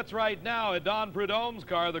in the pits right now at Don Prudhomme's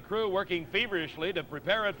car, the crew working feverishly to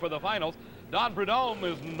prepare it for the finals. Don Prudhomme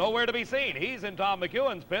is nowhere to be seen. He's in Tom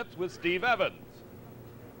McEwen's pits with Steve Evans.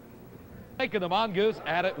 Making the Mongoose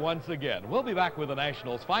at it once again. We'll be back with the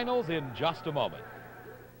Nationals finals in just a moment.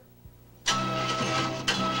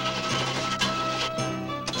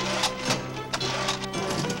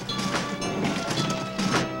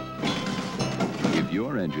 If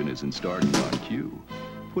your engine isn't starting on cue,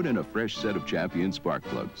 put in a fresh set of Champion spark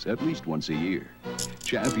plugs at least once a year.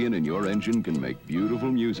 Champion and your engine can make beautiful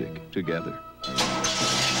music together.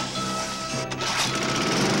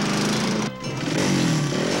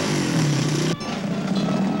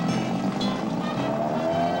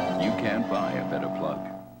 You can't buy a better plug.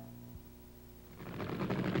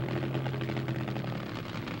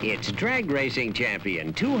 It's drag racing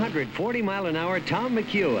champion, 240-mile-an-hour Tom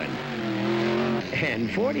McEwen. And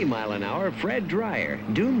 40-mile-an-hour Fred Dreyer,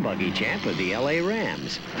 dune buggy champ of the LA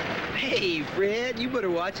Rams. Hey, Fred, you better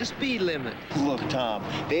watch the speed limit. Look, Tom,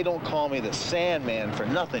 they don't call me the Sandman for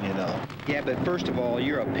nothing, you know. Yeah, but first of all,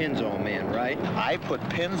 you're a Pennzoil man, right? I put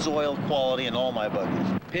Pennzoil quality in all my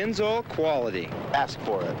buggies. Pennzoil quality. Ask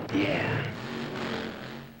for it. Yeah.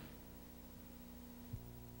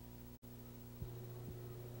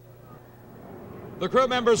 The crew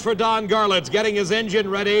members for Don Garlits getting his engine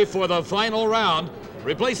ready for the final round.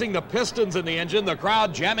 Replacing the pistons in the engine, the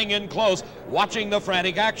crowd jamming in close, watching the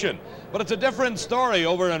frantic action. But it's a different story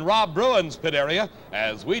over in Rob Bruin's pit area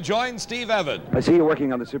as we join Steve Evans. I see you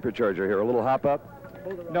working on the supercharger here. A little hop up?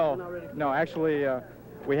 No, actually,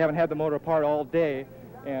 we haven't had the motor apart all day,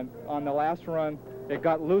 and on the last run, it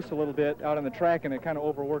got loose a little bit out on the track, and it kind of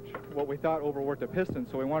overworked what we thought overworked the piston,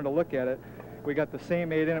 so we wanted to look at it. We got the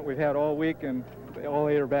same 8 in it we've had all week, and all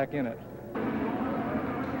 8 are back in it.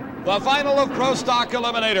 The final of Pro Stock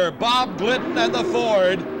Eliminator, Bob Glidden and the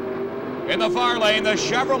Ford. In the far lane, the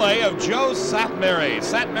Chevrolet of Joe Satmary.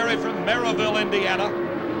 Satmary from Maryville, Indiana.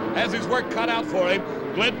 Has his work cut out for him.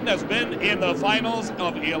 Glidden has been in the finals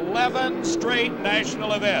of 11 straight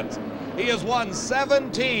national events. He has won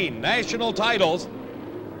 17 national titles.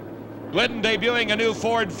 Glidden debuting a new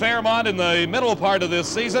Ford Fairmont in the middle part of this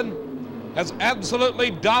season. Has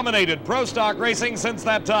absolutely dominated Pro Stock racing since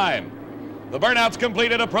that time. The burnout's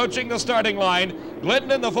completed, approaching the starting line.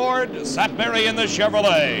 Glidden in the Ford, Satmary in the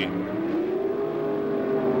Chevrolet.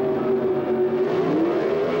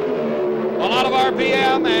 A lot of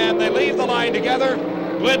RPM, and they leave the line together.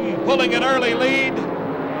 Glidden pulling an early lead.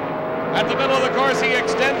 At the middle of the course, he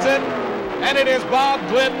extends it, and it is Bob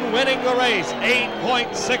Glidden winning the race.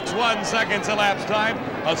 8.61 seconds elapsed time,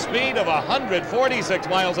 a speed of 146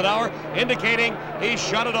 miles an hour, indicating he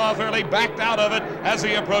shut it off early, backed out of it as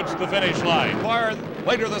he approached the finish line. Far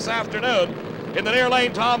later this afternoon, in the near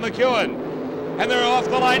lane, Tom McEwen. And they're off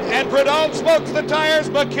the line, and Prudhomme smokes the tires.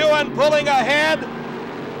 McEwen pulling ahead.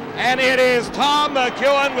 And it is Tom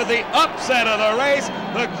McEwen with the upset of the race.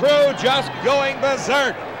 The crew just going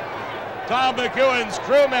berserk. Tom McEwen's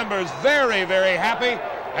crew members very, very happy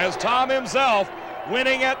as Tom himself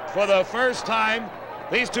winning it for the first time.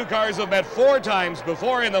 These two cars have met 4 times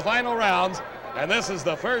before in the final rounds, and this is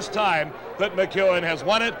the first time that McEwen has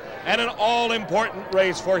won it, and an all-important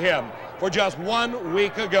race for him. For just 1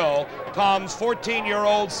 week ago, Tom's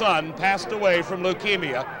 14-year-old son passed away from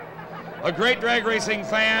leukemia. A great drag racing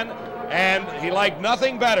fan, and he liked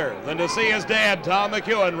nothing better than to see his dad, Tom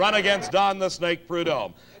McEwen, run against Don the Snake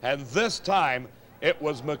Prudhomme. And this time, it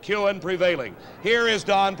was McEwen prevailing. Here is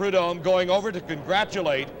Don Prudhomme going over to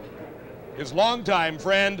congratulate his longtime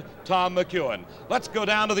friend, Tom McEwen. Let's go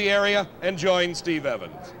down to the area and join Steve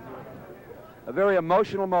Evans. A very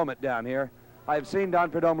emotional moment down here. I've seen Don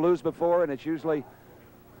Prudhomme lose before, and it's usually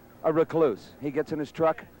a recluse. He gets in his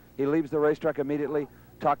truck, he leaves the racetrack immediately,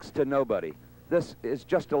 talks to nobody. This is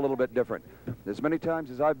just a little bit different. As many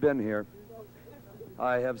times as I've been here,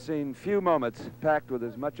 I have seen few moments packed with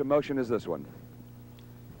as much emotion as this one.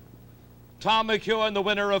 Tom McEwen, the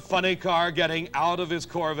winner of Funny Car, getting out of his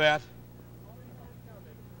Corvette.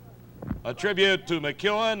 A tribute to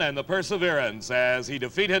McEwen and the Perseverance as he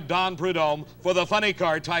defeated Don Prudhomme for the Funny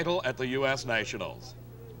Car title at the U.S. Nationals.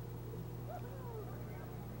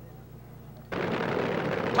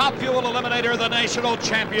 Top Fuel Eliminator, the national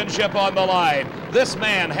championship on the line. This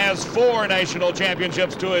man has 4 national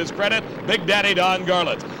championships to his credit, Big Daddy Don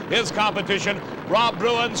Garlits. His competition, Rob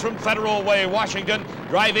Bruins from Federal Way, Washington,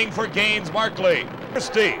 driving for Gaines Markley.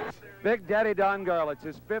 Steve. Big Daddy Don Garlits,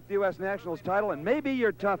 his 5th U.S. Nationals title, and maybe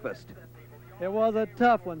your toughest. It was a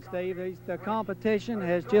tough one, Steve. The competition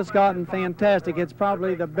has just gotten fantastic. It's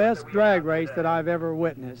probably the best drag race that I've ever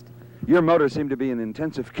witnessed. Your motor seemed to be in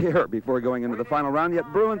intensive care before going into the final round,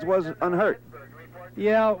 yet Bruins was unhurt.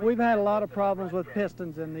 Yeah, we've had a lot of problems with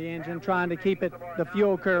pistons in the engine, trying to keep the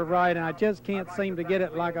fuel curve right, and I just can't seem to get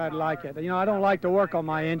it like I'd like it. You know, I don't like to work on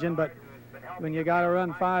my engine, but when you got to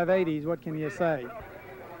run 580s, what can you say?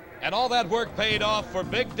 And all that work paid off for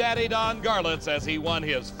Big Daddy Don Garlits as he won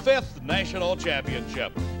his 5th national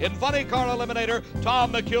championship. In Funny Car Eliminator,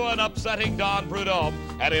 Tom McEwen upsetting Don Prudhomme.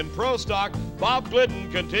 And in Pro Stock, Bob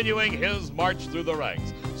Glidden continuing his march through the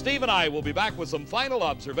ranks. Steve and I will be back with some final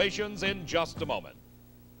observations in just a moment.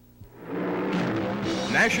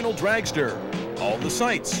 National Dragster. All the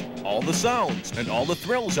sights, all the sounds, and all the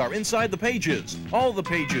thrills are inside the pages. All the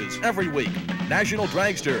pages, every week. National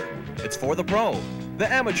Dragster. It's for the pro,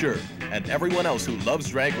 the amateur, and everyone else who loves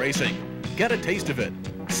drag racing. Get a taste of it.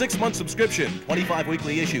 6-month subscription, 25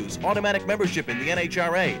 weekly issues, automatic membership in the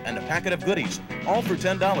NHRA, and a packet of goodies, all for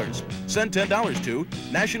 $10. Send $10 to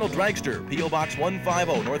National Dragster, P.O. Box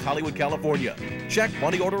 150, North Hollywood, California. Check,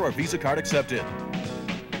 money order, or Visa card accepted.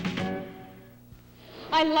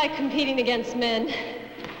 I like competing against men.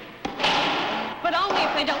 But only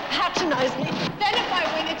if they don't patronize me. Then if I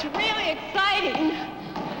win, it's really exciting.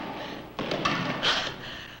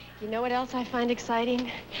 You know what else I find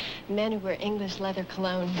exciting? Men who wear English leather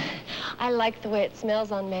cologne. I like the way it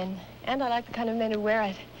smells on men, and I like the kind of men who wear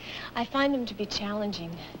it. I find them to be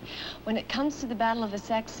challenging. When it comes to the battle of the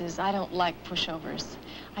sexes, I don't like pushovers.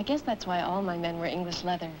 I guess that's why all my men wear English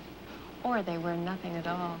leather. Or they wear nothing at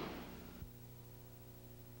all.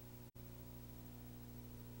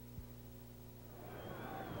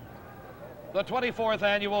 The 24th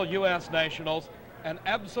annual U.S. Nationals, an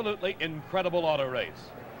absolutely incredible auto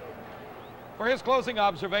race. For his closing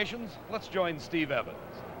observations, let's join Steve Evans.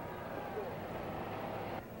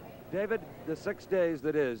 David, the 6 days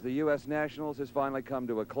that is the U.S. Nationals has finally come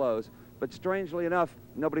to a close, but strangely enough,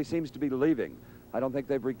 nobody seems to be leaving. I don't think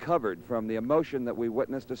they've recovered from the emotion that we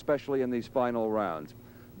witnessed, especially in these final rounds.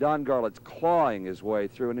 Don Garlits clawing his way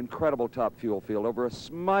through an incredible top fuel field over a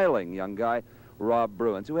smiling young guy, Rob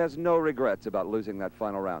Bruins, who has no regrets about losing that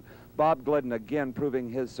final round. Bob Glidden again proving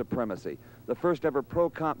his supremacy. The first ever pro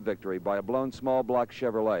comp victory by a blown small block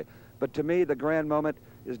Chevrolet. But to me, the grand moment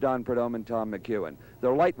is Don Prudhomme and Tom McEwen.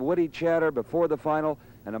 Their light, witty chatter before the final,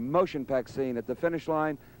 an emotion-packed scene at the finish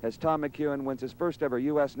line as Tom McEwen wins his first ever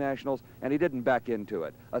U.S. Nationals, and he didn't back into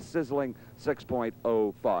it. A sizzling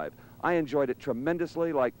 6.05. I enjoyed it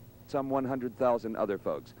tremendously, like some 100,000 other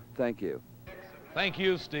folks. Thank you. Thank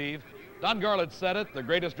you, Steve. Don Garlits said it, the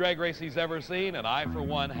greatest drag race he's ever seen, and I, for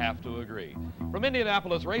one, have to agree. From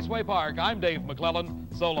Indianapolis Raceway Park, I'm Dave McClellan.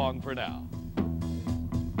 So long for now.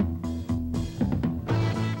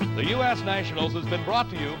 The U.S. Nationals has been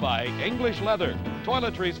brought to you by English Leather,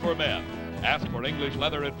 toiletries for men. Ask for English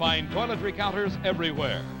Leather at fine toiletry counters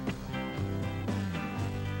everywhere.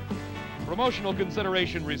 Promotional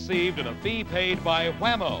consideration received and a fee paid by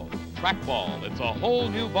Wham-O. Trackball, it's a whole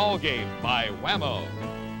new ball game by Wham-O.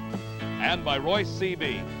 And by Royce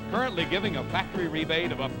CB, currently giving a factory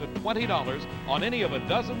rebate of up to $20 on any of a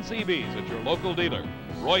dozen CBs at your local dealer.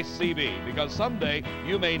 Royce CB, because someday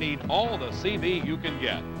you may need all the CB you can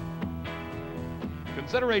get.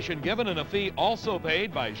 Consideration given and a fee also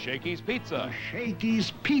paid by Shakey's Pizza.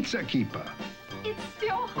 Shakey's Pizza Keeper. It's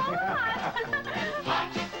still hot.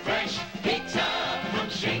 Hot, fresh pizza from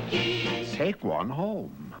Shakey's. Take one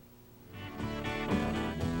home.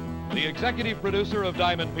 The executive producer of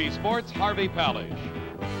Diamond P Sports, Harvey Palish.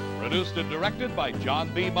 Produced and directed by John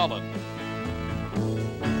B. Mullen.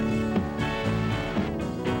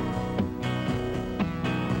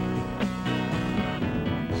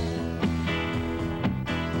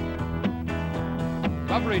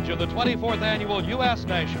 Coverage of the 24th annual U.S.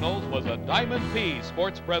 Nationals was a Diamond P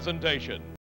Sports presentation.